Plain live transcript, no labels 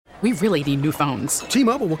We really need new phones.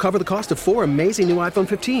 T-Mobile will cover the cost of 4 amazing new iPhone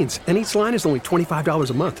 15s, and each line is only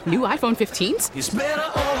 $25 a month. New iPhone 15s? It's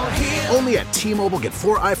better over here. Only at T-Mobile, get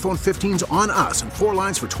 4 iPhone 15s on us and 4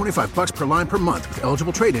 lines for $25 per line per month with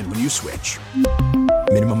eligible trade-in when you switch.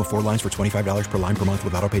 Minimum of 4 lines for $25 per line per month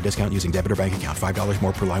with autopay discount using debit or bank account. $5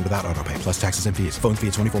 more per line without autopay, plus taxes and fees. Phone fee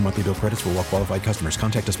at 24 monthly bill credits for well-qualified customers.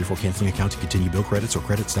 Contact us before canceling account to continue bill credits or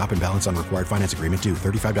credit stop and balance on required finance agreement due.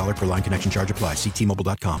 $35 per line connection charge applies. See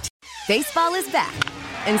T-Mobile.com. Baseball is back,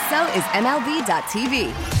 and so is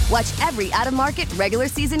MLB.tv. Watch every out-of-market regular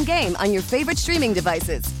season game on your favorite streaming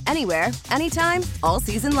devices. Anywhere, anytime, all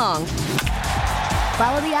season long.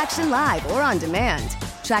 Follow the action live or on demand.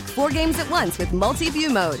 Track 4 games at once with multi-view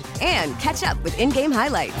mode and catch up with in-game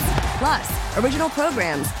highlights. Plus, original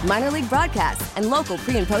programs, minor league broadcasts, and local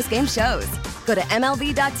pre- and post-game shows. Go to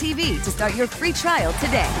MLB.tv to start your free trial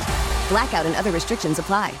today. Blackout and other restrictions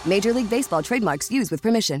apply. Major League Baseball trademarks used with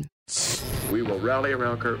permission. We will rally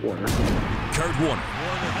around Kurt Warner. Kurt Warner.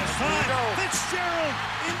 Warner has time. Fitzgerald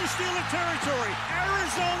into Steeler territory.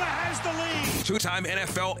 Arizona has the lead. Two-time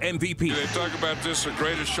NFL MVP. They talk about this, the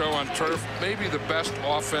greatest show on turf, maybe the best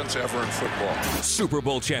offense ever in football. Super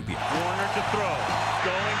Bowl champion. Warner to throw.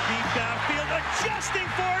 Going deep downfield. Adjusting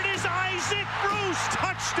for it is Isaac Bruce.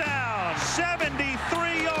 Touchdown.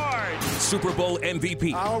 73 yards. Super Bowl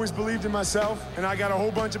MVP. I always believed in myself, and I got a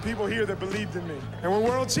whole bunch of people here that believed in me. And we're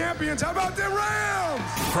world champions. How about the Rams?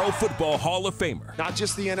 Pro Football Hall of Famer. Not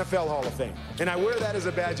just the NFL Hall of Fame. And I wear that as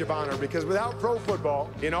a badge of honor because without pro football,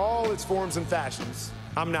 in all its forms and fashions,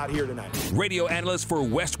 I'm not here tonight. Radio analyst for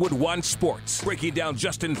Westwood One Sports. Breaking down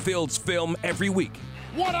Justin Fields' film every week.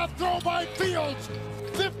 What a throw by Fields.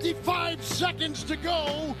 55 seconds to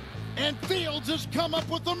go, and Fields has come up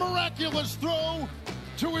with a miraculous throw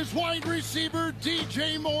to his wide receiver,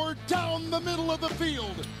 DJ Moore, down the middle of the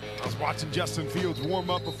field. I was watching Justin Fields warm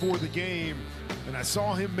up before the game, and I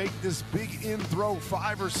saw him make this big in throw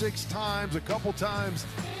 5 or 6 times, a couple times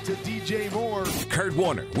to DJ Moore. Kurt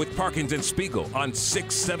Warner with Parkins and Spiegel on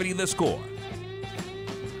 670 The Score.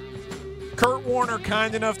 Kurt Warner,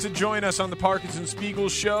 kind enough to join us on the Parkins and Spiegel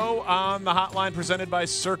show on the hotline presented by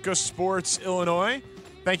Circa Sports Illinois.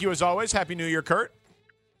 Thank you as always. Happy New Year, Kurt.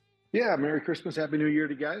 Yeah, Merry Christmas, Happy New Year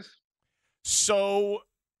to you guys. So,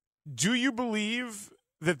 do you believe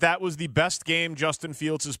that was the best game Justin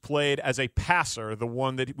Fields has played as a passer, the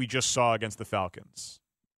one that we just saw against the Falcons?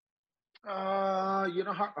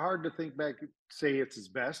 Hard to think back, say it's his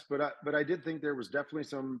best, but I did think there was definitely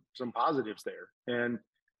some positives there. And,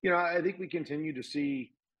 I think we continue to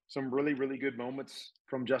see some really, really good moments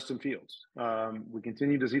from Justin Fields. We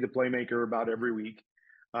continue to see the playmaker about every week.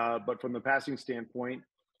 But from the passing standpoint,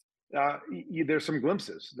 there's some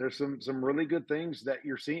glimpses. There's some really good things that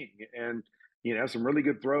you're seeing. And, some really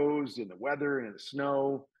good throws in the weather and in the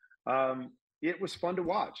snow. It was fun to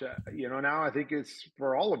watch. Now I think it's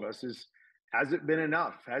for all of us has it been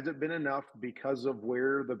enough? Has it been enough because of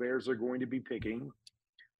where the Bears are going to be picking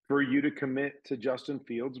for you to commit to Justin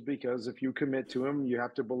Fields? Because if you commit to him, you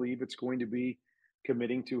have to believe it's going to be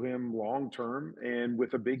committing to him long-term and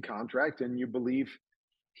with a big contract. And you believe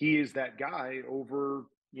he is that guy over,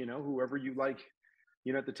 whoever you like,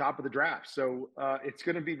 at the top of the draft. So it's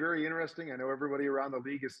going to be very interesting. I know everybody around the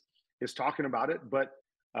league is talking about it, but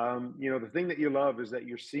the thing that you love is that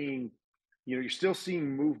you're seeing, you're still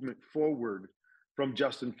seeing movement forward from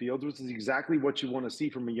Justin Fields, which is exactly what you want to see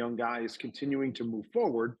from a young guy, is continuing to move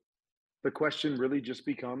forward. The question really just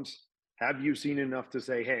becomes, have you seen enough to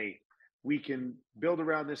say, hey, we can build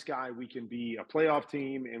around this guy, we can be a playoff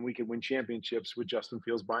team, and we can win championships with Justin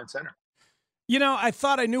Fields behind center? I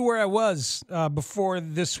thought I knew where I was before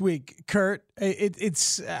this week, Kurt.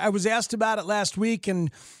 I was asked about it last week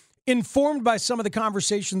and informed by some of the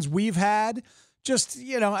conversations we've had. Just,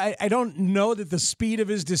 I don't know that the speed of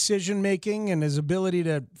his decision-making and his ability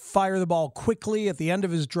to fire the ball quickly at the end of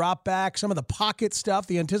his drop back, some of the pocket stuff,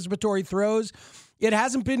 the anticipatory throws, it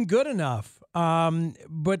hasn't been good enough.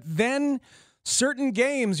 But then certain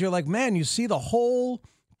games, you're like, man, you see the whole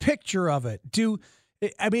picture of it. Do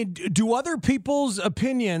other people's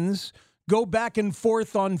opinions go back and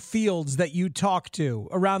forth on Fields that you talk to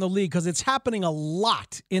around the league? Because it's happening a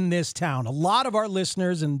lot in this town. A lot of our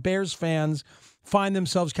listeners and Bears fans find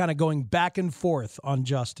themselves kind of going back and forth on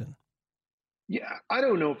Justin. Yeah, I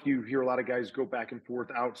don't know if you hear a lot of guys go back and forth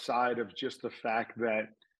outside of just the fact that,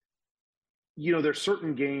 there's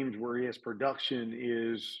certain games where his production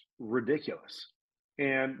is ridiculous.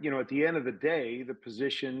 And, at the end of the day,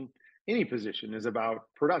 any position is about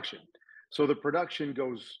production. So the production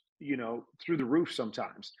goes, through the roof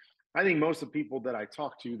sometimes. I think most of the people that I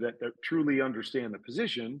talk to that truly understand the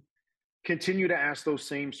position continue to ask those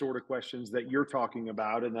same sort of questions that you're talking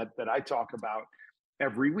about and that I talk about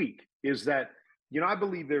every week. Is that, I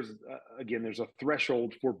believe there's a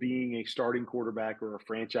threshold for being a starting quarterback or a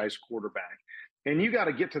franchise quarterback. And you got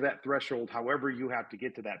to get to that threshold however you have to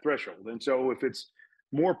get to that threshold. And so if it's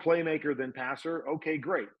more playmaker than passer, okay,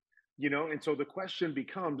 great. And so the question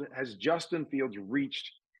becomes, has Justin Fields reached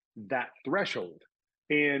that threshold?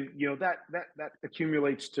 And, that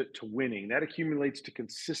accumulates to winning. That accumulates to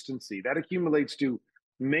consistency. That accumulates to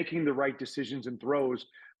making the right decisions and throws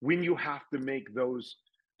when you have to make those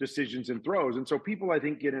decisions and throws. And so people, I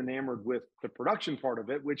think, get enamored with the production part of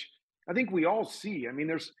it, which I think we all see. I mean,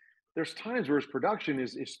 there's times where his production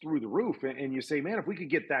is through the roof. And you say, man, if we could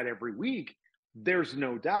get that every week, there's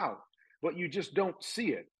no doubt. But you just don't see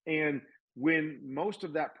it. And when most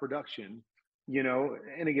of that production,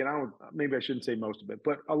 and again, maybe I shouldn't say most of it,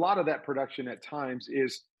 but a lot of that production at times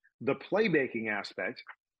is the playmaking aspect,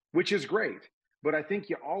 which is great. But I think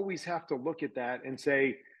you always have to look at that and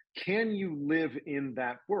say, can you live in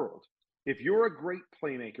that world? If you're a great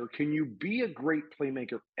playmaker, can you be a great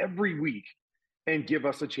playmaker every week and give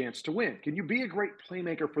us a chance to win? Can you be a great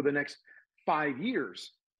playmaker for the next 5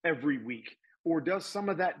 years every week? Or does some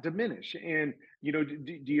of that diminish? And, do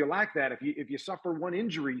you lack that? If you suffer one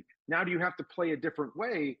injury, now do you have to play a different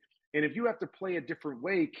way? And if you have to play a different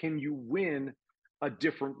way, can you win a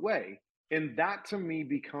different way? And that, to me,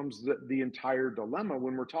 becomes the entire dilemma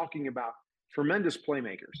when we're talking about tremendous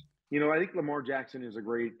playmakers. I think Lamar Jackson is a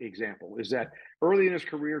great example, is that early in his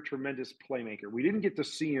career, tremendous playmaker. We didn't get to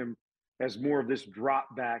see him as more of this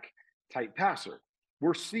drop back type passer.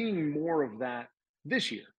 We're seeing more of that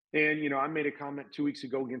this year. And, I made a comment 2 weeks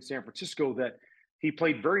ago against San Francisco that he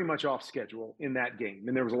played very much off schedule in that game.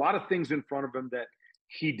 And there was a lot of things in front of him that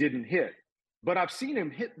he didn't hit. But I've seen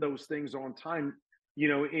him hit those things on time,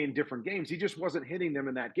 in different games. He just wasn't hitting them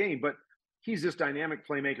in that game. But he's this dynamic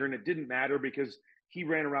playmaker, and it didn't matter because he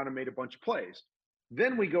ran around and made a bunch of plays.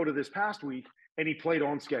 Then we go to this past week, and he played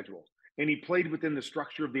on schedule. And he played within the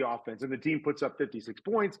structure of the offense. And the team puts up 56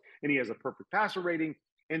 points, and he has a perfect passer rating.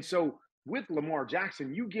 And so with Lamar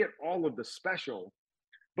Jackson, you get all of the special,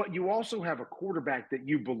 but you also have a quarterback that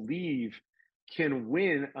you believe can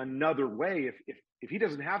win another way. If he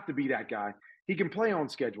doesn't have to be that guy, he can play on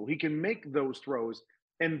schedule. He can make those throws.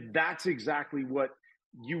 And that's exactly what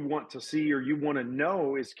you want to see, or you want to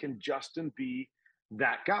know, is, can Justin be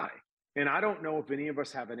that guy? And I don't know if any of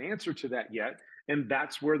us have an answer to that yet. And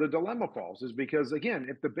that's where the dilemma falls, is because, again,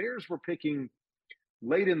 if the Bears were picking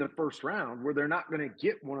late in the first round where they're not going to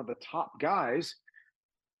get one of the top guys,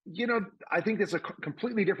 I think it's a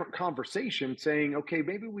completely different conversation, saying, okay,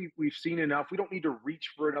 maybe we've seen enough. We don't need to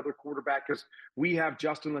reach for another quarterback because we have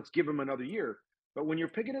Justin. Let's give him another year. But when you're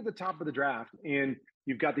picking at the top of the draft and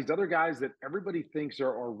you've got these other guys that everybody thinks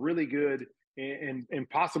are really good and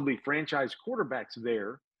possibly franchise quarterbacks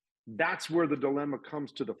there, that's where the dilemma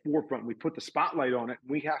comes to the forefront. We put the spotlight on it.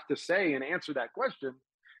 We have to say and answer that question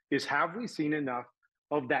is, have we seen enough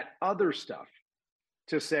of that other stuff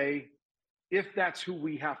to say, if that's who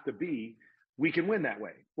we have to be, we can win that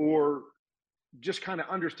way? Or just kind of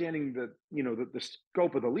understanding the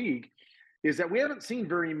scope of the league is that we haven't seen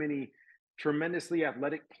very many tremendously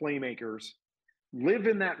athletic playmakers live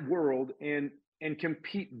in that world and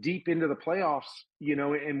compete deep into the playoffs,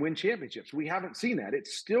 and win championships. We haven't seen that. It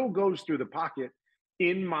still goes through the pocket,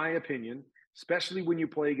 in my opinion, especially when you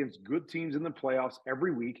play against good teams in the playoffs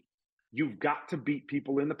every week. You've got to beat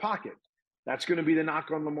people in the pocket. That's going to be the knock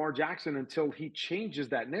on Lamar Jackson until he changes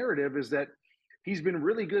that narrative, is that he's been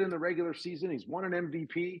really good in the regular season. He's won an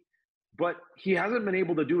MVP, but he hasn't been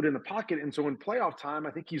able to do it in the pocket. And so in playoff time,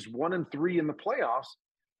 I think he's 1-3 in the playoffs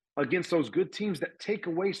against those good teams that take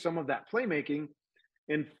away some of that playmaking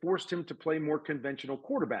and forced him to play more conventional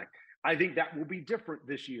quarterback. I think that will be different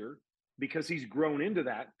this year because he's grown into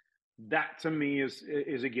that. That, to me, is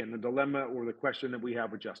again, the dilemma or the question that we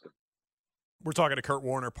have with Justin. We're talking to Kurt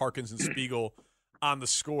Warner, Parkins, and Spiegel on The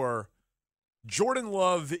Score. Jordan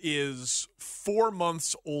Love is 4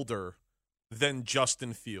 months older than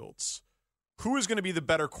Justin Fields. Who is going to be the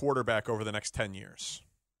better quarterback over the next 10 years?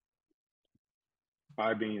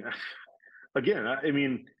 I mean,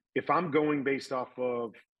 again, if I'm going based off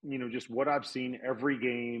of, just what I've seen every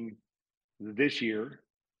game this year,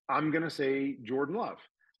 I'm going to say Jordan Love.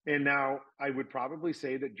 And now I would probably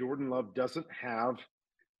say that Jordan Love doesn't have,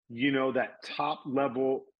 that top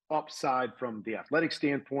level upside from the athletic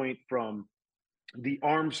standpoint, from the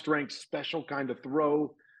arm strength, special kind of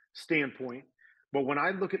throw standpoint. But when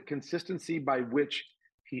I look at consistency by which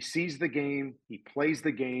he sees the game, he plays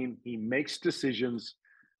the game, he makes decisions,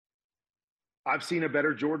 I've seen a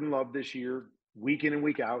better Jordan Love this year week in and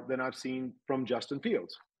week out than I've seen from Justin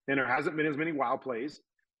Fields. And there hasn't been as many wild plays,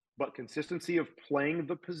 but consistency of playing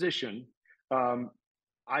the position.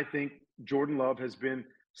 I think Jordan Love has been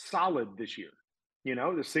solid this year. You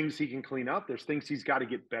know, there's things he can clean up. There's things he's got to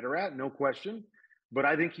get better at, no question. But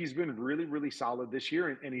I think he's been really, really solid this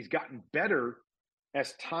year, and he's gotten better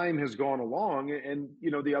as time has gone along. And,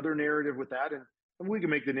 you know, the other narrative with that, and we can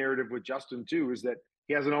make the narrative with Justin too, is that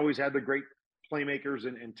he hasn't always had the great playmakers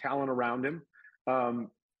and talent around him,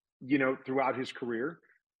 you know, throughout his career.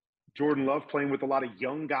 Jordan Love playing with a lot of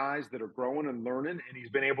young guys that are growing and learning, and he's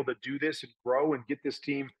been able to do this and grow and get this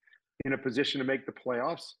team in a position to make the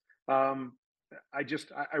playoffs.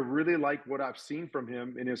 I really like what I've seen from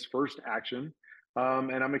him in his first action,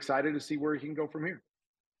 and I'm excited to see where he can go from here.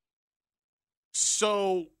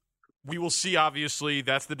 So we will see, obviously.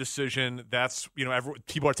 That's the decision. That's, you know,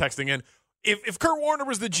 people are texting in. If Kurt Warner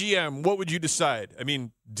was the GM, what would you decide? I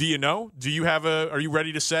mean, do you know? Are you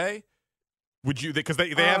ready to say? Would you, because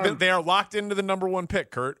they are locked into the number one pick,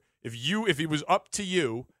 Kurt. If it was up to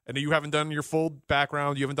you, and you haven't done your full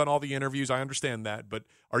background, you haven't done all the interviews, I understand that, but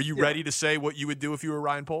are you ready to say what you would do if you were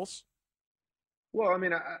Ryan Poles? Well, I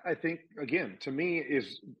mean, I think, again, to me,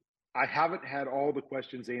 I haven't had all the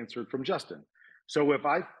questions answered from Justin. So if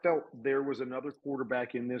I felt there was another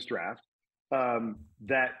quarterback in this draft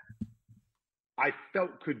that I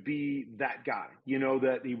felt could be that guy, you know,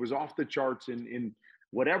 that he was off the charts in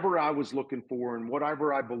whatever I was looking for and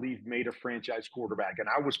whatever I believe made a franchise quarterback, and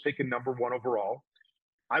I was picking number one overall,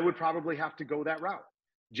 I would probably have to go that route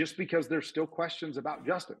just because there's still questions about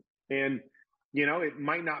Justin. And, you know, it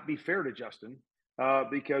might not be fair to Justin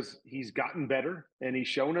because he's gotten better and he's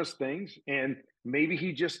shown us things, and maybe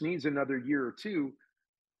he just needs another year or two.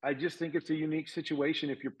 I just think it's a unique situation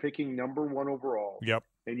if you're picking number one overall. Yep.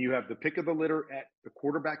 And you have the pick of the litter at the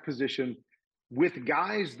quarterback position with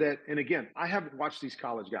guys that, and again, I haven't watched these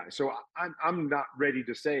college guys, so I'm not ready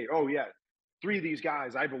to say, oh yeah, 3 of these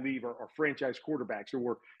guys I believe are franchise quarterbacks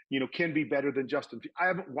or, you know, can be better than Justin. I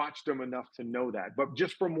haven't watched them enough to know that, but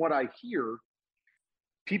just from what I hear,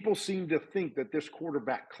 people seem to think that this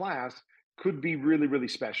quarterback class could be really, really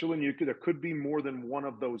special, and there could be more than one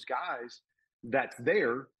of those guys that's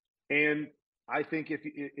there. And I think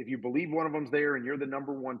if you believe one of them's there and you're the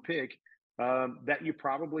number one pick, that you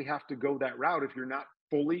probably have to go that route if you're not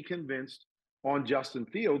fully convinced on Justin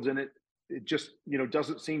Fields. And it just, you know,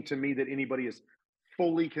 doesn't seem to me that anybody is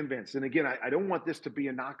fully convinced. And again, I don't want this to be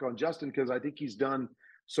a knock on Justin because I think he's done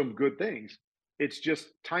some good things. It's just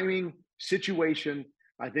timing, situation,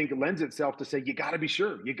 I think it lends itself to say, you got to be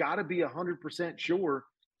sure. You got to be 100% sure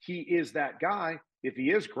he is that guy. If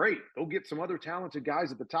he is, great. Go get some other talented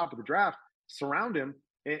guys at the top of the draft, surround him,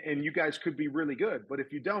 and you guys could be really good. But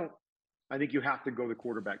if you don't, I think you have to go the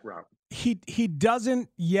quarterback route. He doesn't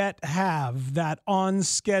yet have that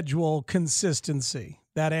on-schedule consistency,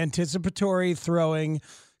 that anticipatory throwing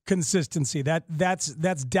consistency.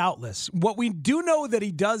 That's doubtless. What we do know that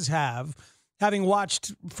he does have, having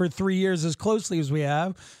watched for 3 years as closely as we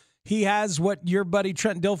have, he has what your buddy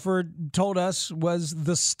Trent Dilfer told us was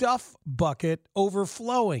the stuff bucket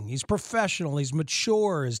overflowing. He's professional. He's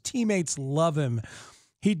mature. His teammates love him.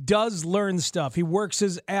 He does learn stuff. He works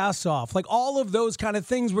his ass off. Like all of those kind of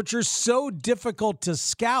things, which are so difficult to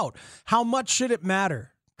scout. How much should it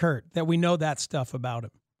matter, Kurt, that we know that stuff about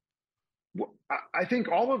him? Well, I think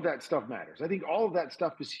all of that stuff matters. I think all of that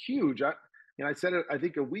stuff is huge. I said it, I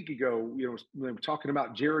think a week ago, you know, when we were talking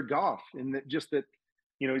about Jared Goff and that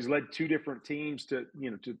you know, he's led 2 different teams to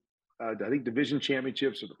I think division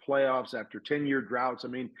championships or the playoffs after 10-year droughts. I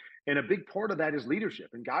mean, and a big part of that is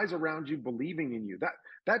leadership and guys around you believing in you.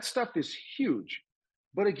 That stuff is huge.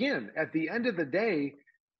 But again, at the end of the day,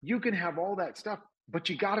 you can have all that stuff, but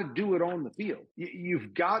you got to do it on the field.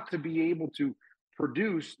 You've got to be able to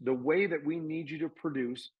produce the way that we need you to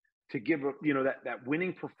produce to give that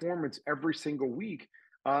winning performance every single week.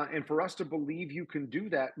 And for us to believe you can do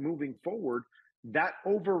that moving forward, that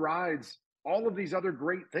overrides all of these other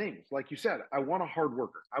great things. Like you said, I want a hard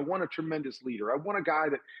worker. I want a tremendous leader. I want a guy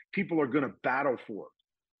that people are going to battle for.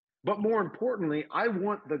 But more importantly, I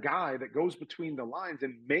want the guy that goes between the lines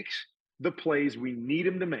and makes the plays we need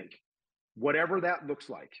him to make, whatever that looks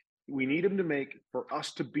like. We need him to make for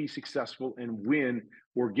us to be successful and win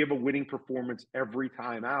or give a winning performance every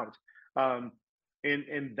time out.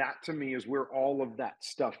 And that to me is where all of that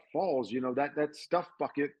stuff falls. You know, that stuff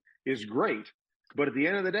bucket is great. But at the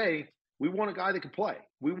end of the day, we want a guy that can play.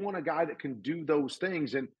 We want a guy that can do those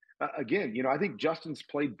things. And again, you know, I think Justin's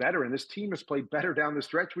played better and this team has played better down the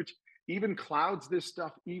stretch, which even clouds this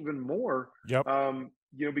stuff even more, Yep.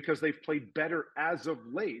 You know, because they've played better as of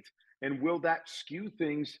late. And will that skew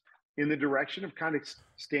things in the direction of kind of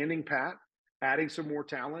standing pat, adding some more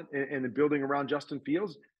talent, and then building around Justin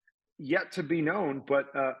Fields. Yet to be known, but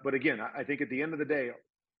again, I think at the end of the day,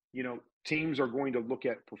 teams are going to look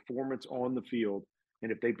at performance on the field,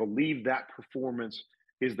 and if they believe that performance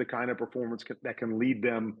is the kind of performance that can lead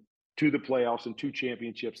them to the playoffs and to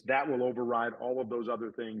championships, that will override all of those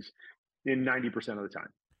other things in 90% of the time.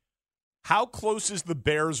 How close is the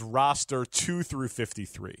Bears roster 2 through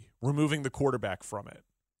 53, removing the quarterback from it,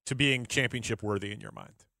 to being championship worthy in your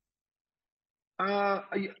mind?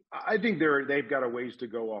 I think they've got a ways to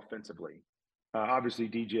go offensively. Obviously,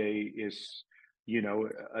 DJ is,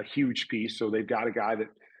 a huge piece. So they've got a guy that,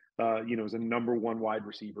 is a number one wide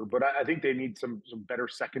receiver. But I think they need some better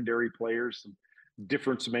secondary players, some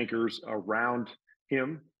difference makers around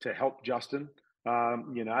him to help Justin.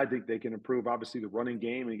 I think they can improve, obviously, the running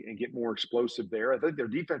game and get more explosive there. I think their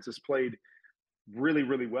defense has played really,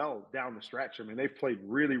 really well down the stretch. I mean, they've played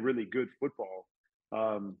really, really good football.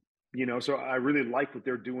 So I really like what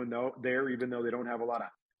they're doing there, even though they don't have a lot of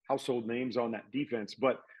household names on that defense.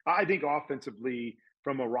 But I think offensively,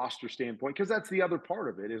 from a roster standpoint, because that's the other part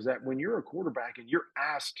of it, is that when you're a quarterback and you're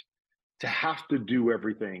asked to have to do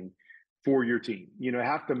everything for your team,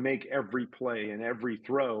 have to make every play and every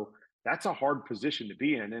throw, that's a hard position to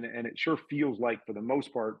be in. And it sure feels like, for the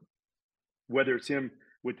most part, whether it's him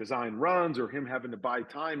with design runs or him having to buy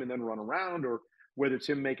time and then run around, or whether it's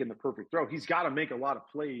him making the perfect throw, he's got to make a lot of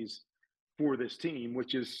plays for this team,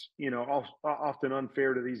 which is, often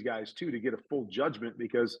unfair to these guys too, to get a full judgment,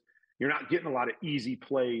 because you're not getting a lot of easy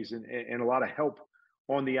plays and a lot of help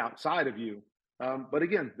on the outside of you. But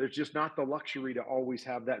again, there's just not the luxury to always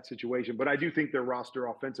have that situation. But I do think their roster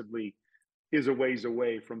offensively is a ways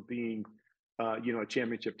away from being, a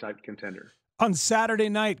championship type contender. On Saturday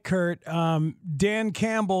night, Kurt, Dan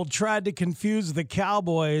Campbell tried to confuse the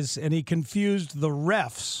Cowboys, and he confused the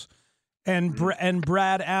refs and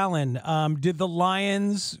Brad Allen. Did the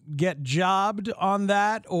Lions get jobbed on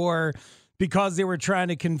that, or because they were trying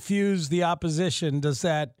to confuse the opposition? Do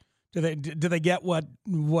they get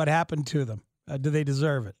what happened to them? Do they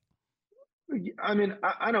deserve it? I mean,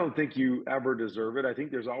 I don't think you ever deserve it. I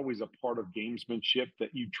think there's always a part of gamesmanship that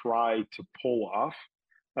you try to pull off.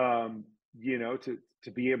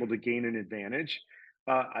 To be able to gain an advantage.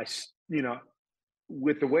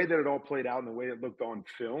 With the way that it all played out and the way it looked on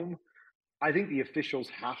film, I think the officials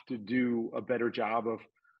have to do a better job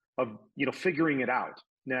of figuring it out.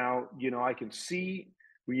 Now, I can see,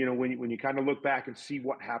 when you kind of look back and see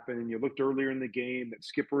what happened, and you looked earlier in the game that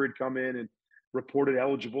Skipper had come in and reported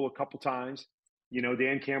eligible a couple times.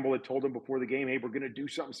 Dan Campbell had told him before the game, hey, we're going to do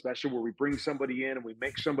something special where we bring somebody in and we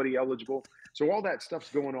make somebody eligible. So all that stuff's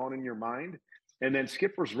going on in your mind. And then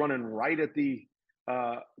Skipper's running right at the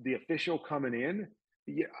official coming in.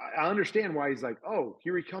 Yeah, I understand why he's like, oh,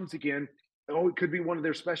 here he comes again. Oh, it could be one of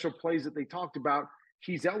their special plays that they talked about.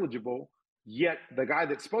 He's eligible. Yet the guy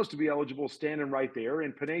that's supposed to be eligible is standing right there.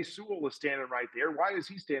 And Penei Sewell is standing right there. Why is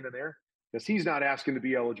he standing there? Because he's not asking to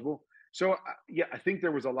be eligible. So, I think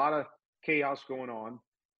there was a lot of chaos going on.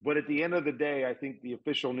 But at the end of the day, I think the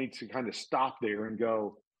official needs to kind of stop there and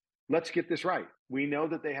go, let's get this right. We know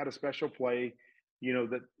that they had a special play,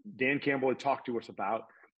 that Dan Campbell had talked to us about.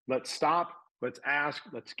 Let's stop. Let's ask.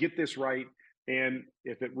 Let's get this right. And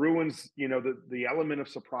if it ruins, the element of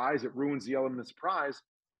surprise, it ruins the element of surprise.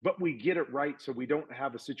 But we get it right so we don't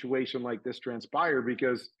have a situation like this transpire,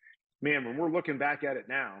 because, man, when we're looking back at it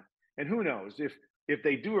now, and who knows, if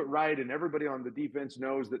they do it right and everybody on the defense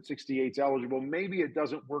knows that 68's eligible, maybe it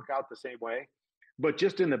doesn't work out the same way. But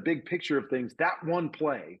just in the big picture of things, that one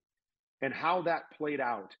play and how that played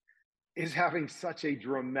out is having such a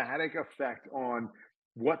dramatic effect on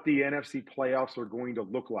what the NFC playoffs are going to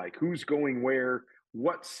look like, who's going where,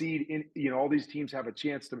 what seed in, all these teams have a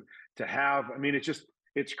chance to have. I mean,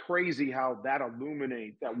 it's crazy how that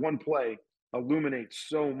one play illuminates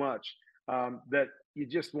so much that you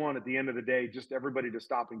just want, at the end of the day, just everybody to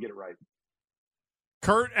stop and get it right.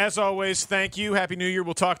 Kurt, as always, thank you. Happy New Year.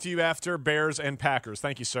 We'll talk to you after Bears and Packers.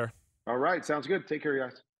 Thank you, sir. All right. Sounds good. Take care,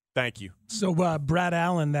 guys. Thank you. So Brad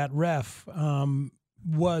Allen, that ref,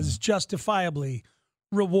 was justifiably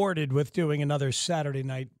rewarded with doing another Saturday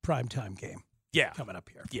night primetime game. Yeah. Coming up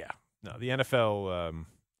here. Yeah. No, the NFL,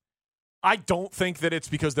 I don't think that it's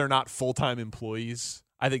because they're not full-time employees.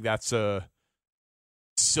 I think that's a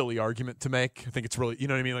silly argument to make. I think it's really, you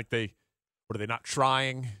know what I mean? Like are they not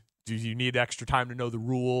trying? Do you need extra time to know the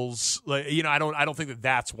rules? Like, I don't think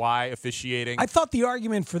that's why officiating. I thought the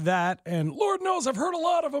argument for that, and Lord knows I've heard a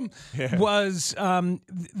lot of them, was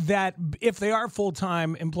that if they are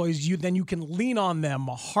full-time employees, then you can lean on them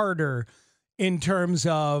harder in terms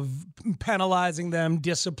of penalizing them,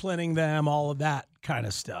 disciplining them, all of that kind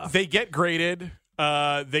of stuff. They get graded.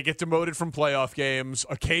 They get demoted from playoff games.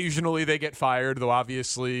 Occasionally they get fired, though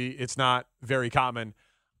obviously it's not very common.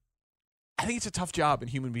 I think it's a tough job,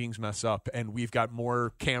 and human beings mess up, and we've got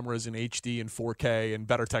more cameras in HD and 4K and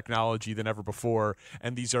better technology than ever before,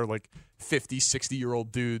 and these are like 50,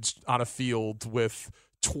 60-year-old dudes on a field with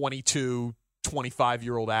 22,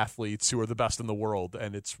 25-year-old athletes who are the best in the world,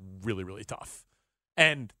 and it's really, really tough.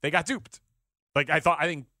 And they got duped. I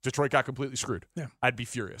think Detroit got completely screwed. Yeah. I'd be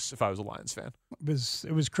furious if I was a Lions fan.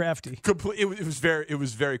 It was crafty. It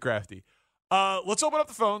was very crafty. Let's open up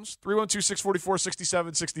the phones.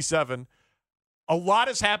 312-644-6767. A lot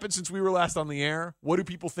has happened since we were last on the air. What do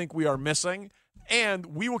people think we are missing? And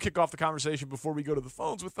we will kick off the conversation before we go to the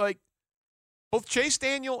phones with both Chase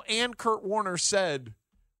Daniel and Kurt Warner said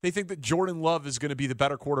they think that Jordan Love is going to be the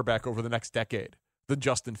better quarterback over the next decade than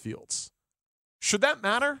Justin Fields. Should that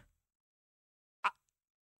matter?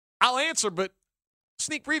 I'll answer, but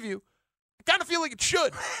sneak preview. I kind of feel like it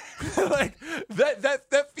should.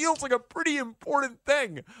 that feels like a pretty important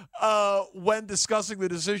thing when discussing the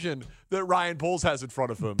decision that Ryan Poles has in front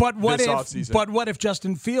of him this offseason. But what if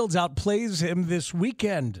Justin Fields outplays him this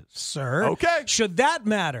weekend, sir? Okay. Should that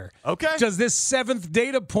matter? Okay. Does this seventh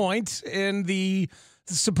data point in the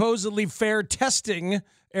supposedly fair testing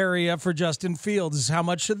area for Justin Fields, how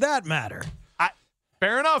much should that matter?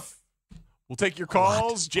 Fair enough. We'll take your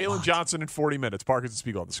calls. Jalen Johnson in 40 minutes. Parkins and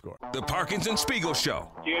Spiegel on the score. The Parkins and Spiegel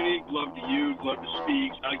Show. Danny, love to you, love to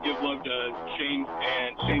speak. I give love to Shane,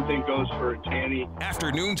 and same thing goes for Tanny.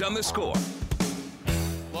 Afternoons on the score.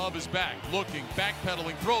 Love is back, looking,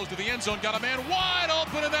 backpedaling, throws to the end zone, got a man wide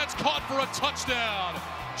open, and that's caught for a touchdown.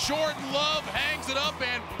 Jordan Love hangs it up,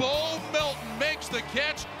 and Bo Melton makes the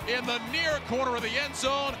catch in the near corner of the end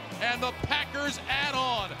zone, and the Packers add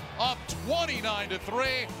on, up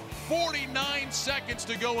 29-3. 49 seconds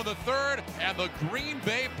to go in the third, and the Green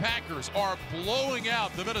Bay Packers are blowing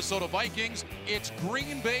out the Minnesota Vikings. It's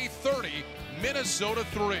Green Bay 30, Minnesota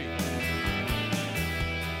 3.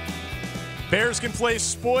 Bears can play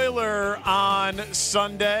spoiler on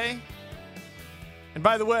Sunday. And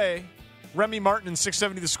by the way, Remy Martin and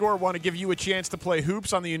 670 The Score want to give you a chance to play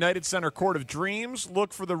hoops on the United Center Court of Dreams.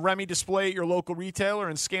 Look for the Remy display at your local retailer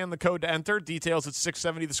and scan the code to enter. Details at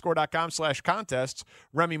 670thescore.com/contests.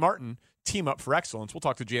 Remy Martin, team up for excellence. We'll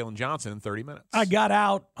talk to Jalen Johnson in 30 minutes. I got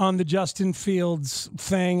out on the Justin Fields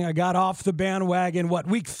thing. I got off the bandwagon,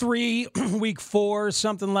 week 3, week 4,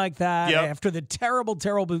 something like that, after the terrible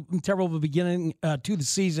beginning to the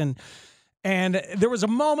season. And there was a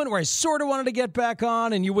moment where I sort of wanted to get back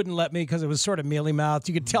on, and you wouldn't let me because it was sort of mealy-mouthed.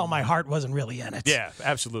 You could tell my heart wasn't really in it. Yeah,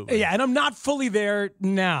 absolutely. Yeah, and I'm not fully there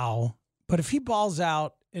now. But if he balls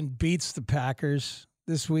out and beats the Packers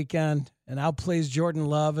this weekend and outplays Jordan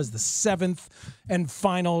Love as the 7th and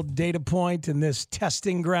final data point in this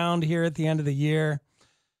testing ground here at the end of the year,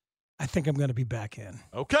 I think I'm going to be back in.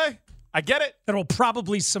 Okay. I get it. It'll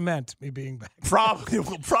probably cement me being back. It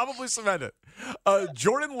will probably cement it.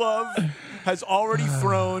 Jordan Love has already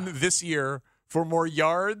thrown this year for more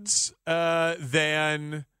yards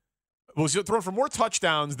thrown for more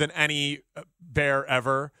touchdowns than any Bear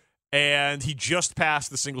ever. And he just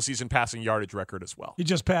passed the single-season passing yardage record as well. He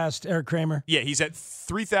just passed Eric Kramer? Yeah, he's at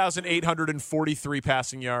 3,843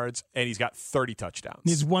 passing yards, and he's got 30 touchdowns.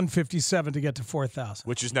 Needs 157 to get to 4,000.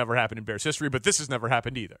 Which has never happened in Bears history, but this has never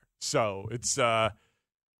happened either. So it's not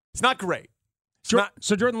great.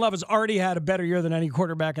 So Jordan Love has already had a better year than any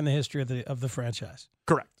quarterback in the history of the franchise.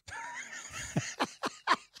 Correct.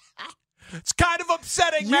 It's kind of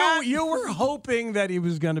upsetting, man. You were hoping that he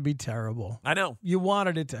was going to be terrible. I know. You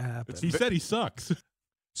wanted it to happen. He said he sucks.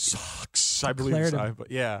 Sucks. I believe so. But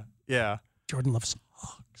yeah. Jordan Love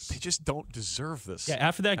sucks. They just don't deserve this. Yeah,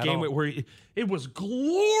 after that game where it was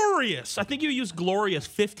glorious. I think you used glorious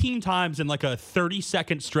 15 times in like a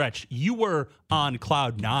 30-second stretch. You were on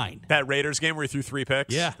cloud 9. That Raiders game where he threw 3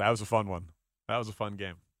 picks? Yeah. That was a fun one. That was a fun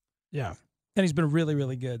game. Yeah. And he's been really,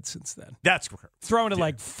 really good since then. That's correct. Throwing to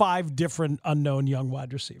like 5 different unknown young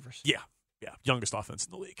wide receivers. Yeah. Youngest offense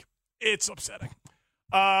in the league. It's upsetting.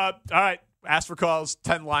 All right. Ask for calls.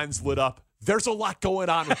 10 lines lit up. There's a lot going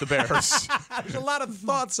on with the Bears. There's a lot of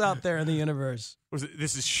thoughts out there in the universe.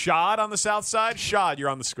 This is Shad on the south side. Shad, you're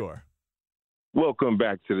on the score. Welcome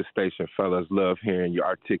back to the station, fellas. Love hearing your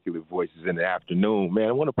articulate voices in the afternoon. Man,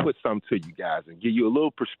 I want to put something to you guys and give you a little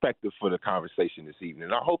perspective for the conversation this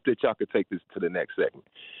evening. I hope that y'all could take this to the next segment.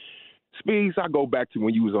 Speeds, I go back to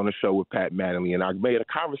when you was on the show with Pat Mattingly, and I made a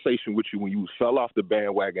conversation with you when you fell off the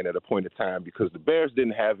bandwagon at a point in time because the Bears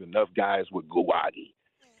didn't have enough guys with Gowagi.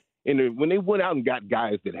 And when they went out and got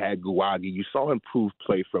guys that had Guagi, you saw improved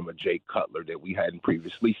play from a Jay Cutler that we hadn't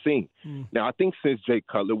previously seen. Now, I think since Jay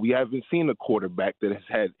Cutler, we haven't seen a quarterback that has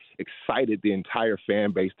had excited the entire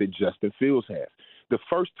fan base that Justin Fields has. The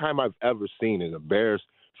first time I've ever seen as a Bears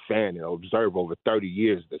fan and observe over 30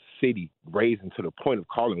 years the city raising to the point of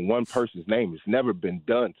calling one person's name. It's never been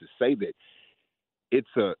done. To say that it's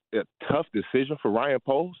a tough decision for Ryan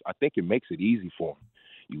Poles, I think it makes it easy for him.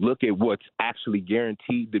 You look at what's actually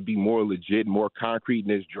guaranteed to be more legit, more concrete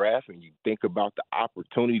in this draft, and you think about the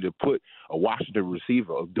opportunity to put a Washington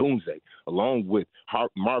receiver of Dunze along with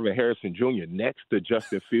Marvin Harrison Jr. next to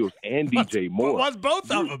Justin Fields and DJ Moore. What's both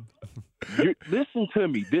of them? Listen to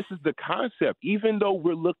me. This is the concept. Even though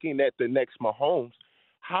we're looking at the next Mahomes,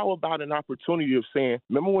 how about an opportunity of saying,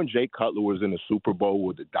 remember when Jay Cutler was in the Super Bowl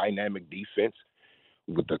with the dynamic defense,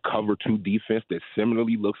 with the cover 2 defense that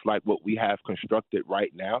similarly looks like what we have constructed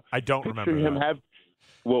right now? I don't remember that.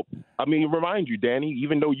 Well, I mean, remind you, Danny,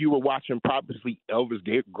 even though you were watching probably Elvis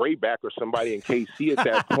Grayback or somebody in KC at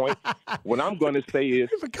that point, what I'm going to say is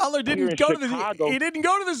 – Cutler didn't go he didn't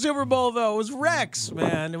go to the Super Bowl, though. It was Rex,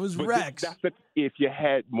 man. It was Rex. If you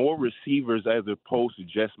had more receivers as opposed to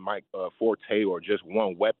just Mike Forte or just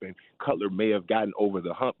one weapon, Cutler may have gotten over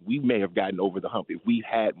the hump. We may have gotten over the hump if we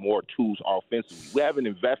had more tools offensively. We haven't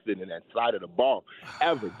invested in that side of the ball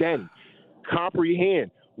ever. Danny,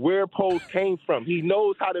 comprehend where Poles came from. He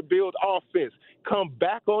knows how to build offense. Come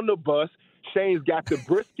back on the bus. Shane's got the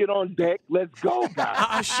brisket on deck. Let's go,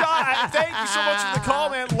 guys. Sean, thank you so much for the call,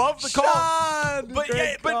 man. Love the call.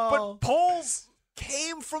 But Poles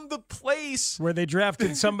came from the place where they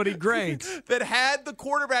drafted somebody great that had the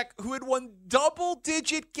quarterback who had won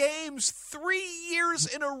double-digit games 3 years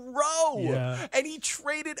in a row. Yeah. And he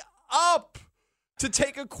traded up to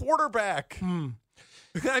take a quarterback.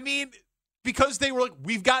 I mean, because they were like,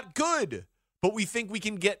 we've got good, but we think we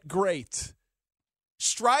can get great.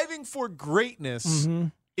 Striving for greatness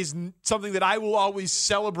is something that I will always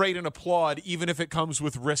celebrate and applaud, even if it comes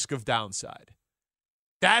with risk of downside.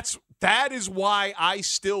 That is why I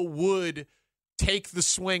still would take the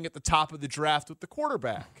swing at the top of the draft with the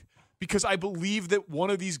quarterback, because I believe that one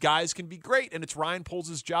of these guys can be great, and it's Ryan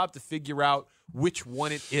Poles' job to figure out which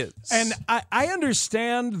one it is. And I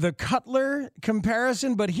understand the Cutler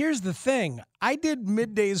comparison, but here's the thing. I did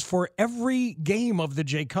middays for every game of the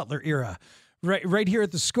Jay Cutler era, right here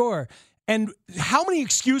at the Score. And how many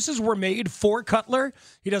excuses were made for Cutler?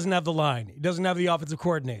 He doesn't have the line. He doesn't have the offensive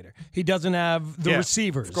coordinator. He doesn't have the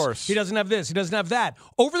receivers. Of course. He doesn't have this. He doesn't have that.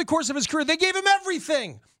 Over the course of his career, they gave him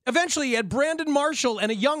everything. Eventually, he had Brandon Marshall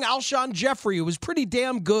and a young Alshon Jeffrey who was pretty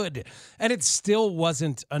damn good, and it still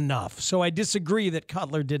wasn't enough. So I disagree that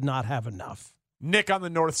Cutler did not have enough. Nick on the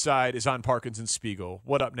north side is on Parkinson Spiegel.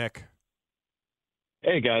 What up, Nick?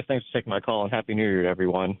 Hey, guys. Thanks for taking my call, and Happy New Year to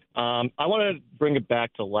everyone. I want to bring it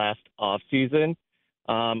back to last offseason.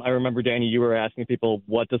 I remember, Danny, you were asking people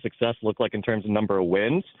what does success look like in terms of number of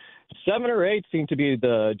wins. 7 or 8 seemed to be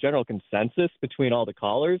the general consensus between all the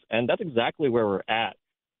callers, and that's exactly where we're at.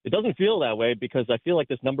 It doesn't feel that way because I feel like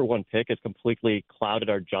this number 1 pick has completely clouded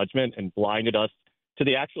our judgment and blinded us to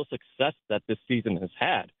the actual success that this season has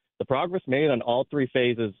had. The progress made on all 3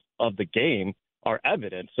 phases of the game are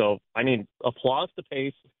evident. So, I mean, applause to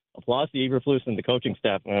Pace, applause to Eberflus and the coaching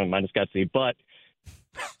staff, minus Getsy. But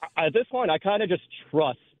at this point, I kind of just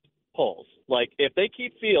trust Poles. Like, if they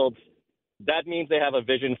keep Fields, that means they have a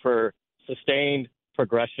vision for sustained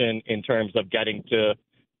progression in terms of getting to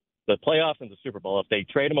the playoffs and the Super Bowl. If they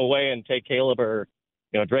trade him away and take Caleb or,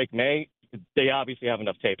 Drake May, they obviously have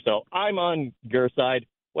enough tape. So I'm on your side.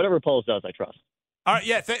 Whatever Poles does, I trust. All right,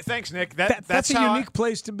 yeah, thanks, Nick. That's a unique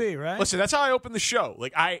place to be, right? Listen, that's how I open the show.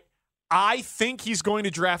 Like, I think he's going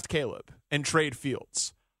to draft Caleb and trade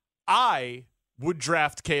Fields. I would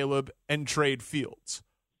draft Caleb and trade Fields.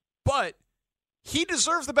 But he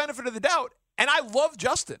deserves the benefit of the doubt, and I love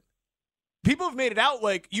Justin. People have made it out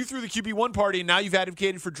like you threw the QB1 party and now you've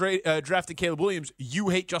advocated for drafting Caleb Williams. You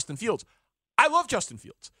hate Justin Fields. I love Justin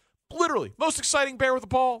Fields. Literally, most exciting bear with a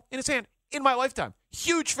ball in his hand in my lifetime.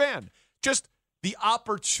 Huge fan. Just the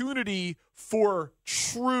opportunity for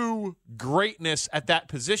true greatness at that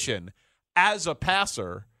position as a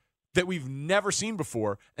passer that we've never seen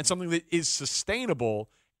before and something that is sustainable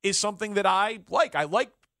is something that I like. I like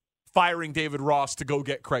firing David Ross to go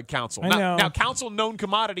get Craig Counsell. Now Counsell, known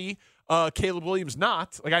commodity. Caleb Williams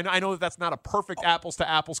not. Like I know that that's not a perfect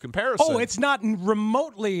apples-to-apples comparison. Oh, it's not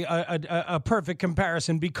remotely a perfect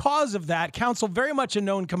comparison. Because of that, Counsell very much a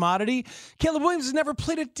known commodity. Caleb Williams has never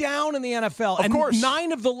played it down in the NFL. Of course.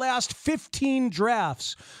 9 of the last 15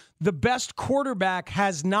 drafts the best quarterback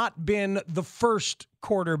has not been the first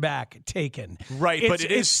quarterback taken. Right, but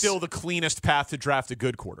it is still the cleanest path to draft a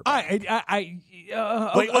good quarterback. But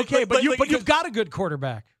you've got a good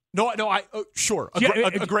quarterback. Sure, a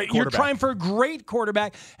great quarterback. You're trying for a great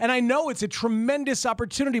quarterback, and I know it's a tremendous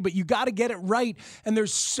opportunity, but you got to get it right, and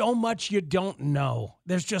there's so much you don't know.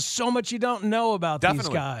 There's just so much you don't know about these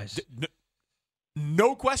guys.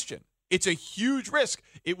 No question. It's a huge risk.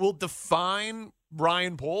 It will define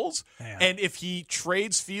Ryan Poles, and if he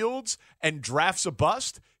trades Fields and drafts a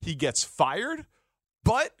bust, he gets fired.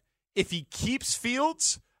 But if he keeps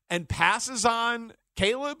Fields and passes on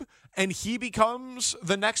Caleb and he becomes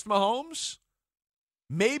the next Mahomes,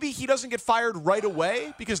 maybe he doesn't get fired right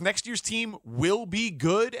away because next year's team will be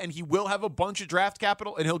good and he will have a bunch of draft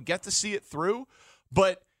capital and he'll get to see it through.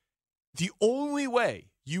 But the only way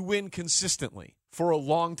you win consistently for a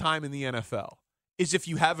long time in the NFL is if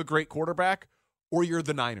you have a great quarterback or you're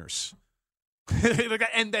the Niners.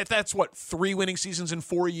 And that's what, 3 winning seasons in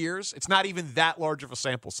 4 years? It's not even that large of a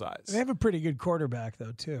sample size. They have a pretty good quarterback,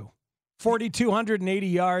 though, too. 4,280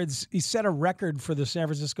 yards. He set a record for the San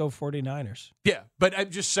Francisco 49ers. Yeah, but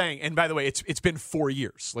I'm just saying, and by the way, it's been 4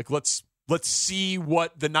 years. Like, let's see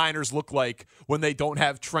what the Niners look like when they don't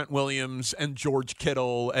have Trent Williams and George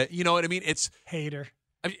Kittle. You know what I mean? It's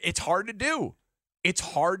hard to do. It's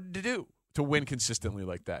hard to do to win consistently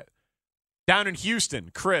like that. Down in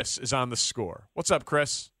Houston, Chris is on the score. What's up,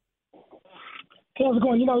 Chris? Hey, how's it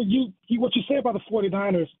going? What you say about the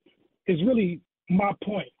 49ers is really my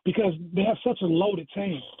point because they have such a loaded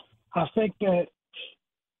team. I think that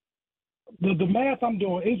the math I'm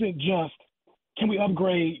doing isn't just can we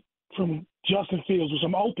upgrade from Justin Fields, which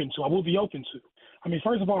I'm open to. I will be open to. I mean,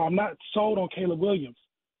 first of all, I'm not sold on Caleb Williams.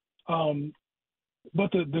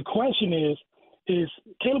 But the question is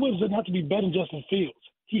Caleb Williams doesn't have to be better than Justin Fields.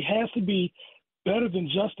 He has to be better than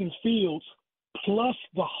Justin Fields plus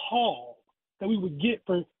the haul that we would get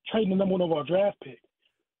for trading the number 1 overall draft pick.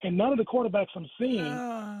 And none of the quarterbacks I'm seeing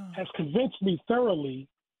has convinced me thoroughly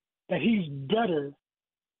that he's better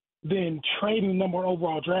than trading the number 1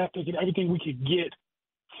 overall draft pick and everything we could get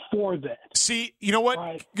for that. See, you know what?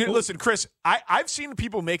 Right. Listen, Chris, I've seen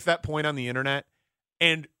people make that point on the internet,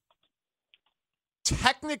 and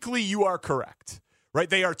technically you are correct, right?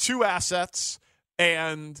 They are 2 assets,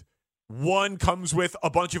 and one comes with a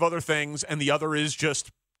bunch of other things, and the other is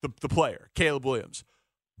just the player, Caleb Williams.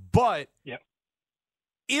 But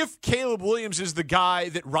if Caleb Williams is the guy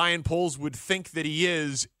that Ryan Poles would think that he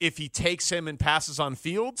is if he takes him and passes on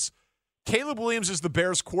Fields, Caleb Williams is the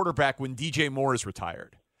Bears quarterback when DJ Moore is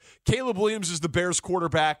retired. Caleb Williams is the Bears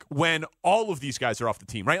quarterback when all of these guys are off the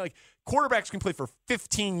team, right? Like, quarterbacks can play for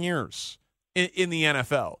 15 years in the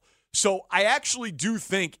NFL. So I actually do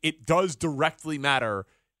think it does directly matter.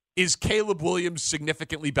 Is Caleb Williams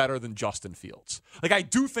significantly better than Justin Fields? Like, I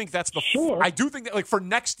do think that's I do think that, like, for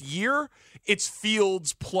next year, it's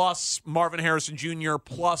Fields plus Marvin Harrison Jr.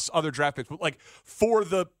 plus other draft picks. But, like, for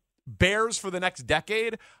the Bears for the next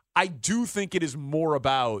decade, I do think it is more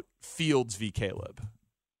about Fields v. Caleb.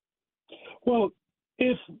 Well,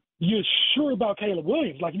 if you're sure about Caleb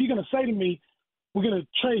Williams, like, if you're going to say to me, we're going to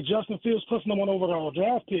trade Justin Fields plus number 1 overall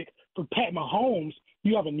draft pick for Pat Mahomes,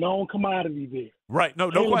 you have a known commodity there. Right. No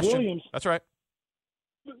Caleb question. Williams, that's right.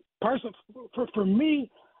 For me,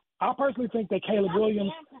 I personally think that Caleb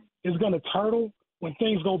Williams is going to turtle when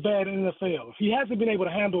things go bad in the NFL. If he hasn't been able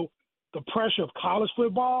to handle the pressure of college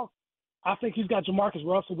football, I think he's got Jamarcus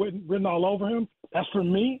Russell written all over him. That's for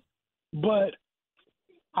me. But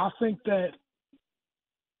I think that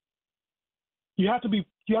you have to be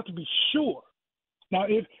sure. Now,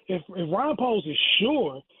 if Ryan Poles is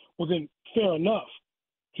sure, well, then fair enough.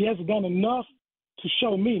 He hasn't done enough to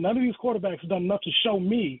show me. None of these quarterbacks have done enough to show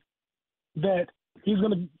me that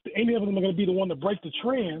any of them are going to be the one to break the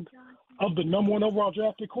trend of the number 1 overall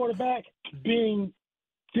drafted quarterback being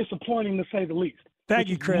disappointing, to say the least. Thank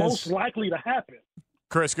you, Chris. Most likely to happen.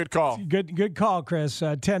 Chris, good call. Good call, Chris.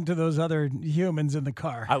 Tend to those other humans in the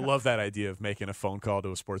car. I love that idea of making a phone call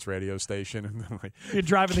to a sports radio station. And you're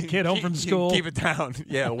driving the kid home from school. Keep it down.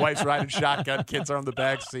 Yeah, wife's riding shotgun, kids are on the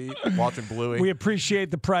back seat, watching Bluey. We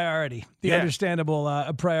appreciate the priority, the understandable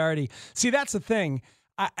priority. See, that's the thing.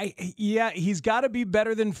 He's got to be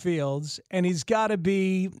better than Fields, and he's got to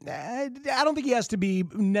be I don't think he has to be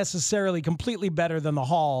necessarily completely better than the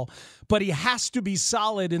Hall, but he has to be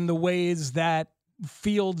solid in the ways that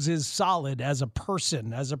Fields is solid as a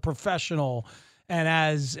person, as a professional, and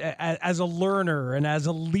as a learner and as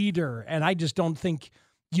a leader. And I just don't think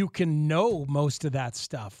you can know most of that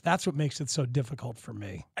stuff. That's what makes it so difficult for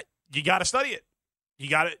me. You got to study it. You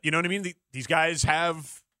got it. You know what I mean? These guys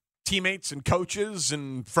have teammates and coaches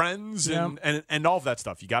and friends and all of that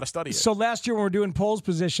stuff. You got to study it. So last year when we were doing polls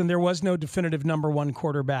position, there was no definitive number one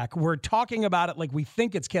quarterback. We're talking about it like we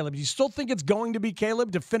think it's Caleb. Do you still think it's going to be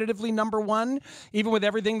Caleb definitively number one, even with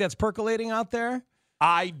everything that's percolating out there?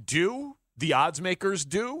 I do. The odds makers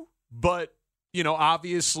do. But,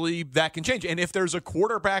 obviously that can change. And if there's a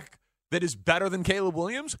quarterback that is better than Caleb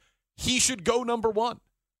Williams, he should go number one.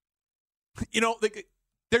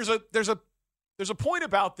 There's a point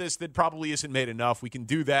about this that probably isn't made enough. We can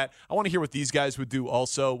do that. I want to hear what these guys would do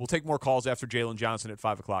also. We'll take more calls after Jalen Johnson at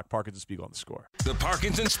 5 o'clock. Parkins and Spiegel on The Score. The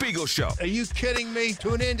Parkins and Spiegel Show. Are you kidding me?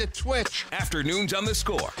 Tune in to Twitch. Afternoons on The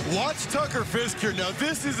Score. Watch Tucker Fisk here. Now,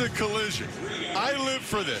 this is a collision. I live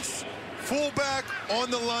for this. Fullback on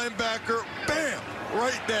the linebacker. Bam!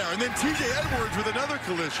 Right there. And then T.J. Edwards with another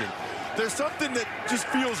collision. There's something that just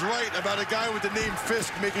feels right about a guy with the name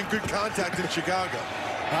Fisk making good contact in Chicago.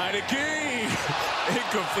 Heineke.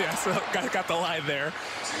 Incomplete. So got the line there.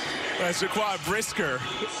 Jaquan Brisker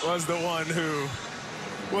was the one who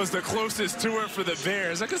was the closest to her for the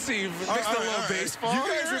Bears. I can see mixed a little baseball. You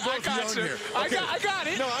guys are both young here. Okay. I got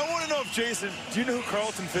it. No, I want to know if Jason, do you know who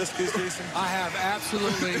Carlton Fisk is, Jason? I have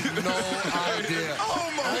absolutely no idea.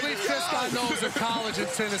 Oh, my Only God. Fisk I know is in college in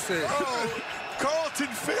Tennessee. Oh, Carlton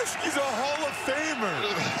Fisk, he's a Hall of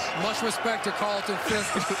Famer. Much respect to Carlton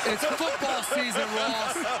Fisk. It's football season,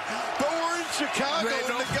 Ross. But we're in Chicago, and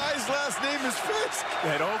the guy's last name is Fisk.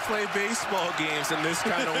 They don't play baseball games in this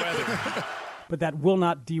kind of weather. But that will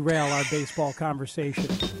not derail our baseball conversation.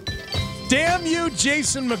 Damn you,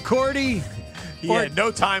 Jason McCourty. He had no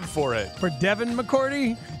time for it. For Devin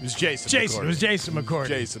McCourty? It was Jason It was Jason McCourty.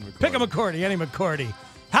 Jason McCourty. Pick a McCourty, any McCourty.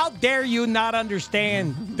 How dare you not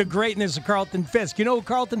understand the greatness of Carlton Fisk? You know who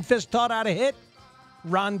Carlton Fisk taught how to hit?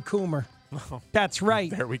 Ron Coomer. That's right.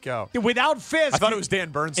 There we go. Without Fisk. I thought it was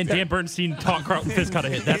Dan Bernstein. And Dan Bernstein taught Carlton Fisk how to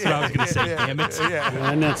hit. That's what I was going to say. Damn it.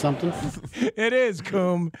 Isn't that something? It is,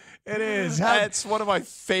 Coom. It is. That's one of my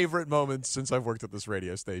favorite moments since I've worked at this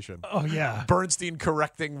radio station. Oh, yeah. Bernstein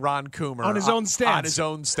correcting Ron Coomer. On his own stance. On his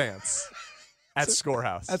own stance. At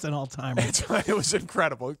Scorehouse. That's an all-timer. It was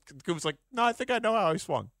incredible. Coomer's like, no, I think I know how he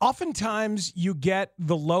swung. Oftentimes, you get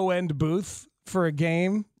the low-end booth for a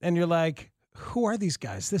game, and you're like, who are these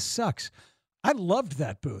guys? This sucks. I loved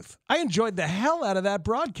that booth. I enjoyed the hell out of that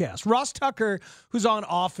broadcast. Ross Tucker, who's on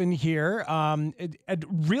often here, it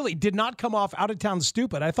really did not come off out-of-town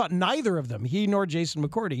stupid. I thought neither of them, he nor Jason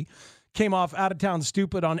McCourty, came off out-of-town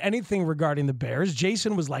stupid on anything regarding the Bears.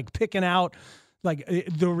 Jason was like picking out like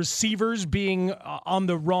the receivers being on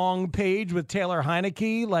the wrong page with Taylor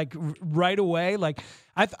Heineke, like right away. Like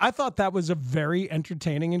I thought that was a very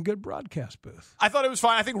entertaining and good broadcast booth. I thought it was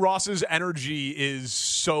fine. I think Ross's energy is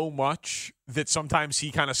so much that sometimes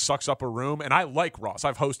he kind of sucks up a room. And I like Ross.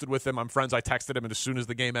 I've hosted with him. I'm friends. I texted him, and as soon as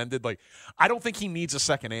the game ended, like, I don't think he needs a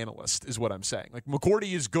second analyst is what I'm saying. Like,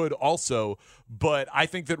 McCourty is good also, but I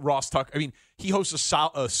think that Ross Tucker, I mean, he hosts a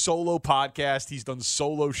solo podcast. He's done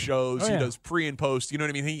solo shows. He does pre and post. You know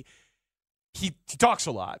what I mean? He talks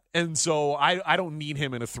a lot, and so I don't need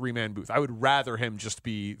him in a three-man booth. I would rather him just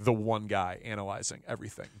be the one guy analyzing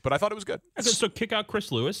everything. But I thought it was good. So kick out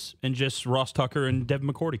Chris Lewis, and just Ross Tucker and Devin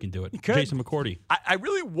McCourty can do it. Jason McCourty. I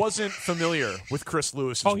really wasn't familiar with Chris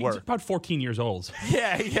Lewis's work. He's about 14 years old.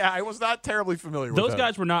 Yeah, I was not terribly familiar with Those him.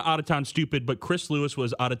 guys were not out-of-town stupid, but Chris Lewis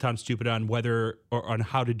was out-of-town stupid on whether or on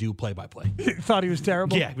how to do play-by-play. Thought he was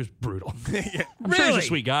terrible? Yeah, he was brutal. I'm Really? sure he's a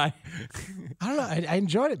sweet guy. I don't know. I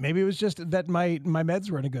enjoyed it. Maybe it was just that my meds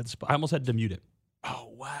were in a good spot. I almost had to mute it. Oh,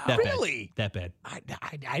 wow. That Really? Bad. That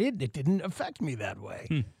bad. I didn't. It didn't affect me that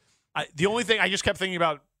way. The only thing I just kept thinking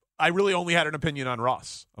about, I really only had an opinion on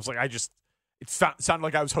Ross. I was like, it sounded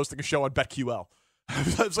like I was hosting a show on BetQL.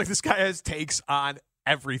 I was like, this guy has takes on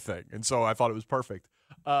everything. And so I thought it was perfect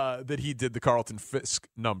that he did the Carlton Fisk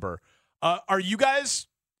number. Are you guys,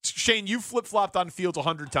 Shane, you flip-flopped on Fields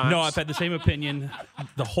 100 times. No, I've had the same opinion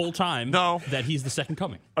the whole time. No. That he's the second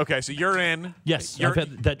coming. Okay, so you're in. Yes, I've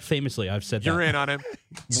had that famously. I've said you're that. in on him.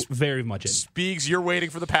 Very much in. Speaks, you're waiting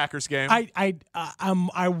for the Packers game.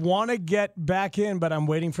 I want to get back in, but I'm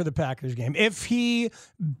waiting for the Packers game. If he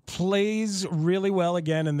plays really well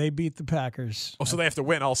again and they beat the Packers. Oh, so they have to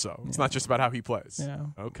win also. It's not just about how he plays. Yeah.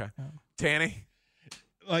 Okay. Tanny?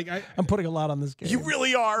 I'm putting a lot on this game. You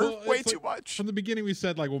really are. Well, way too much. From the beginning, we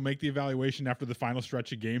said, we'll make the evaluation after the final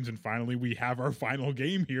stretch of games, and finally we have our final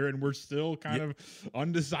game here, and we're still kind of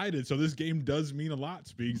undecided. So this game does mean a lot,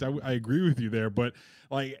 Speaks. I agree with you there, but,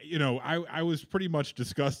 I was pretty much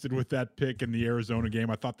disgusted with that pick in the Arizona game.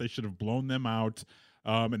 I thought they should have blown them out.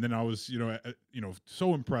 And then I was,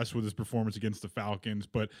 so impressed with his performance against the Falcons.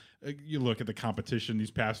 But you look at the competition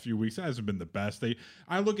these past few weeks, it hasn't been the best.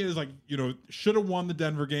 I look at it as like, should have won the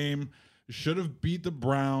Denver game, should have beat the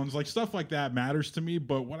Browns, like stuff like that matters to me.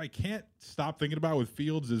 But what I can't stop thinking about with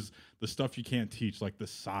Fields is the stuff you can't teach, like the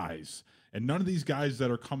size. And none of these guys that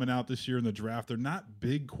are coming out this year in the draft, they're not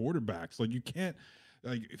big quarterbacks. Like you can't,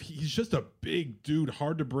 he's just a big dude,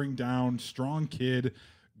 hard to bring down, strong kid,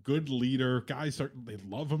 good leader. Guys they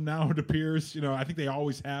love him now, it appears. I think they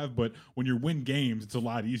always have, but when you win games, it's a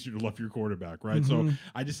lot easier to love your quarterback, right? Mm-hmm. So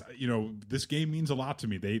I just, this game means a lot to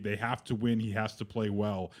me. They have to win. He has to play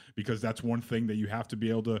well, because that's one thing that you have to be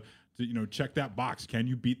able to check that box. Can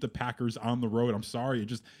you beat the Packers on the road? I'm sorry.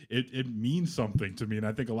 It means something to me. And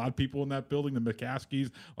I think a lot of people in that building, the McCaskies,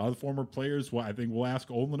 a lot of the former players, I think we'll ask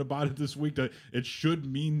Olin about it this week, that it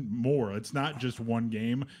should mean more. It's not just one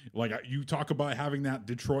game. Like you talk about having that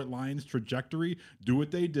Detroit Lions trajectory, do what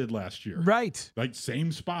they did last year. Right. Like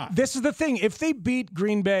same spot. This is the thing. If they beat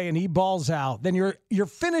Green Bay and he balls out, then you're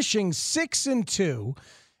finishing 6-2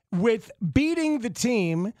 with beating the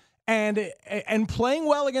team and playing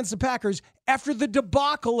well against the Packers after the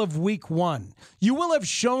debacle of week 1. You will have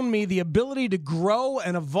shown me the ability to grow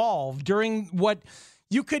and evolve during what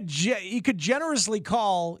you could generously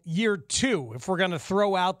call year 2, if we're going to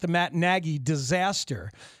throw out the Matt Nagy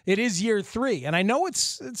disaster. It is year 3, and I know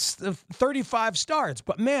it's 35 starts,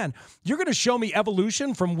 but man, you're going to show me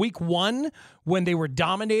evolution from week 1 when they were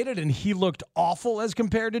dominated and he looked awful as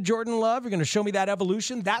compared to Jordan Love. You're going to show me that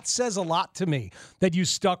evolution. That says a lot to me, that you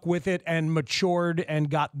stuck with it and matured and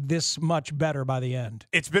got this much better by the end.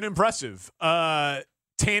 It's been impressive.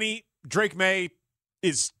 Tanny, Drake May,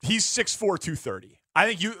 he's 6'4", 230. I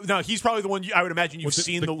think he's probably the one I would imagine you've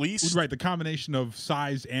seen the least. Right, the combination of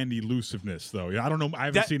size and elusiveness, though. I don't know. I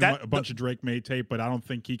haven't seen a bunch of Drake May tape, but I don't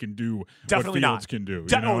think he can do what Fields can do.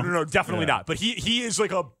 No, definitely not. But he is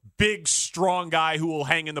like a big, strong guy who will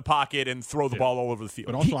hang in the pocket and throw the ball all over the field.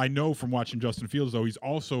 But also, I know from watching Justin Fields, though, he's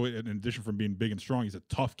also, in addition from being big and strong, he's a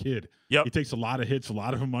tough kid. Yep. He takes a lot of hits, a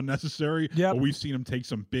lot of them unnecessary. Yep. But we've seen him take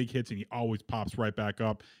some big hits, and he always pops right back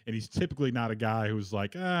up. And he's typically not a guy who's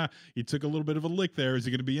like, he took a little bit of a lick there. Is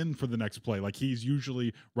he going to be in for the next play? Like, he's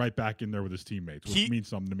usually right back in there with his teammates, which means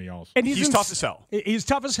something to me also. And he's tough as hell. He's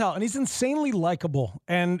tough as hell, and he's insanely likable.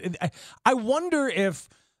 And I wonder if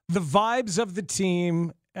the vibes of the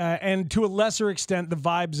team and to a lesser extent the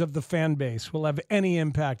vibes of the fan base will have any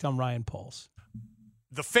impact on Ryan Poles.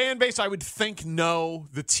 The fan base, I would think no.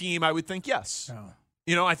 The team, I would think yes. Oh.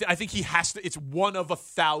 I think he has to. It's one of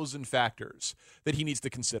 1,000 factors that he needs to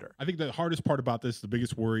consider. I think the hardest part about this, the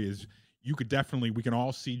biggest worry is we can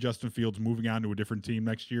all see Justin Fields moving on to a different team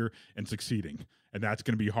next year and succeeding. And that's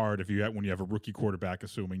going to be hard when you have a rookie quarterback,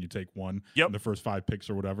 assuming you take one in the first 5 picks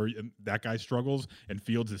or whatever. And that guy struggles, and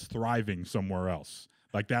Fields is thriving somewhere else.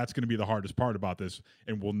 Like, that's going to be the hardest part about this,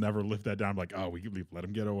 and we'll never lift that down. Like, we let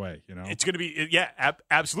him get away, It's going to be,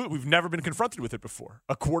 absolutely. We've never been confronted with it before.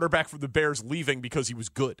 A quarterback from the Bears leaving because he was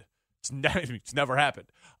good. It's never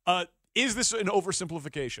happened. Is this an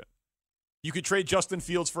oversimplification? You could trade Justin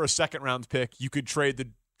Fields for a second-round pick. You could trade the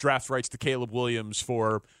draft rights to Caleb Williams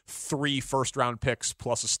for 3 first-round picks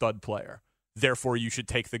plus a stud player. Therefore, you should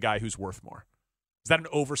take the guy who's worth more. Is that an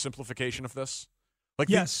oversimplification of this?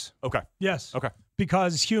 Yes. Okay. Yes. Okay.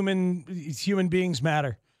 Because human beings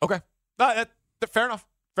matter. Okay. Fair enough.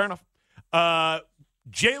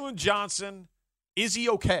 Jalen Johnson, is he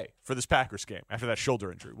okay for this Packers game after that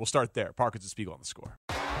shoulder injury? We'll start there. Parkins and Spiegel on The Score.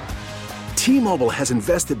 T-Mobile has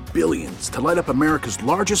invested billions to light up America's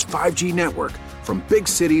largest 5G network, from big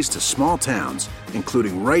cities to small towns,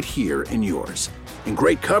 including right here in yours. And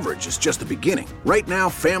great coverage is just the beginning. Right now,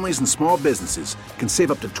 families and small businesses can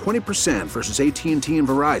save up to 20% versus AT&T and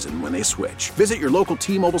Verizon when they switch. Visit your local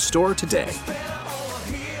T-Mobile store today.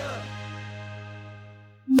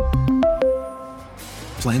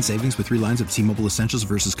 Plan savings with 3 lines of T-Mobile Essentials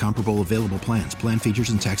versus comparable available plans. Plan features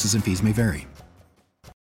and taxes and fees may vary.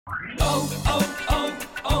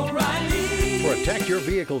 Protect your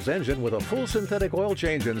vehicle's engine with a full synthetic oil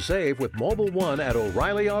change and save with Mobil 1 at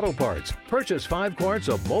O'Reilly Auto Parts. Purchase 5 quarts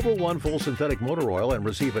of Mobil 1 full synthetic motor oil and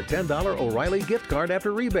receive a $10 O'Reilly gift card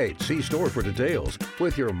after rebate. See store for details.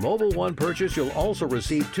 With your Mobil 1 purchase, you'll also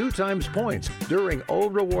receive 2 times points during O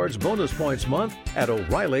Rewards Bonus Points Month at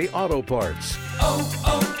O'Reilly Auto Parts.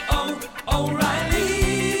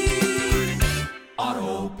 O'Reilly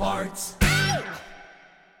Auto Parts.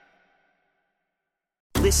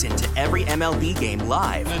 Listen to every MLB game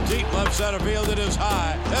live. In the deep left center field, it is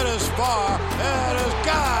high, it is far, it is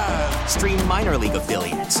gone. Stream minor league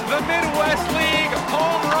affiliates. The Midwest League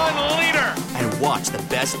home run leader. And Watch the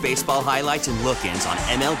best baseball highlights and look-ins on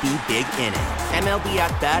MLB Big Inning. MLB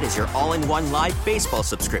At Bat is your all-in-one live baseball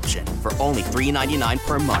subscription for only $3.99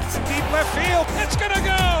 per month. Deep left field. It's going to go.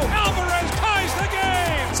 Alvarez ties the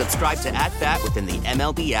game. Subscribe to At Bat within the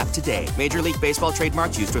MLB app today. Major League Baseball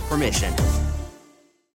trademarks used with permission.